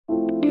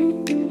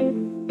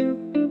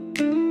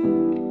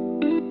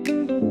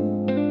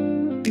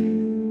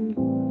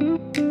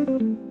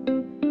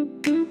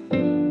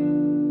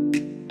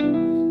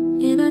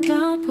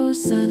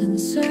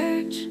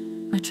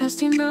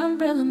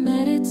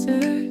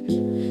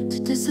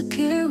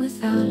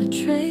without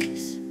a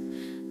trace,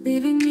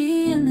 leaving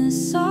me in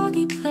this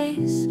soggy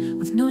place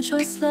with no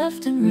choice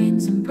left in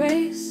rain's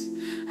embrace.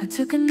 I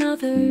took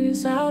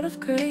another's out of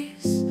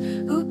grace.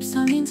 Oops,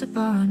 I mean to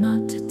borrow,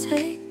 not to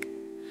take.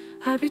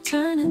 I'd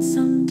return it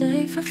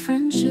someday for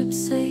friendship's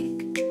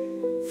sake.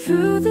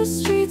 Through the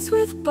streets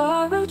with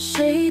borrowed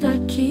shade,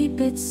 I'd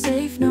keep it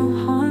safe, no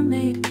harm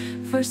made.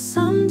 For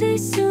someday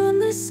soon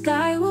the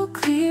sky will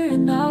clear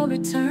and I'll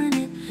return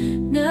it,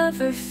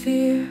 never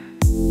fear.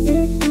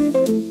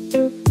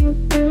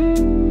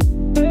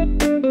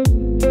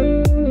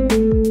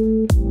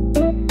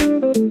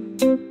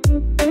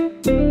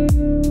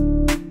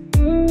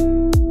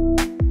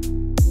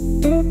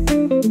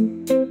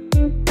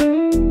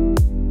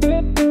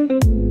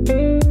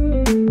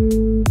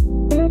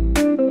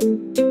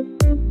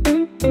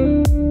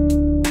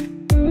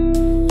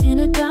 In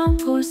a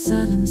downpour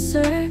sudden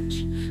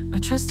surge, my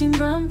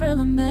trusting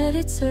umbrella met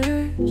its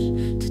urge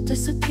to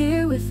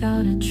disappear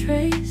without a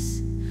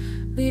trace,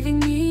 leaving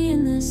me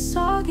in this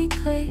soggy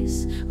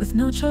place with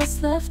no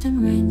choice left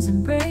in rain's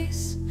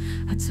embrace.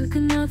 I took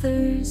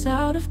another's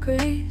out of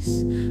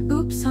grace.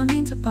 Oops, I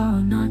mean to borrow,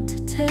 not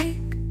to take.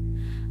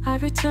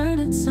 I'd return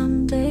it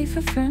someday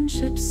for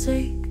friendship's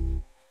sake.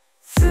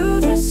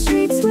 Through the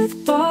streets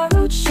with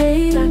borrowed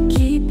shade, I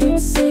keep it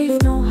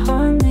safe, no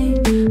harm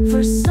made.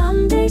 For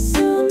someday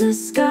soon the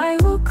sky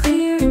will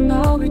clear and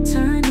I'll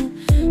return it,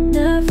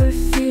 never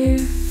fear.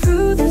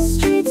 Through the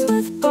streets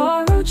with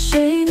borrowed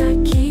shade, I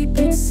keep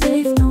it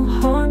safe, no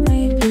harm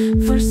made.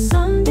 For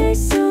someday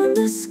soon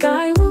the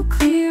sky will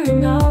clear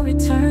and I'll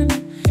return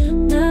it,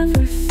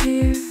 never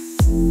fear.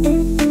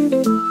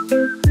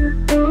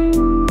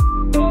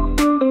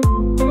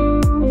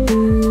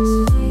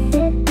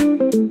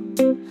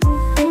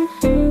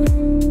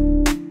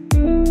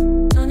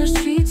 On the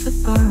streets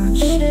with borrowed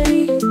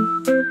shade,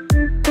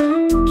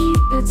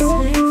 keep it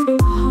safe, no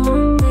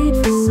harm made.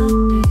 For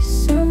someday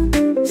soon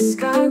the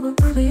sky will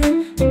clear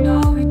and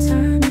I'll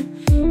return it,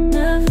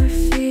 never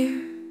fear.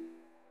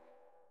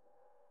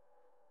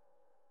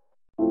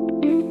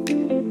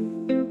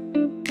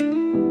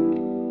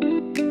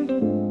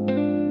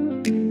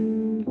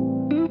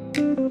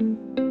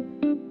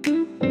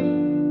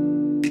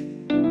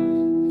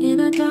 In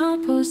a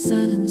downpour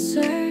sudden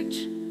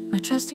surge, my trusty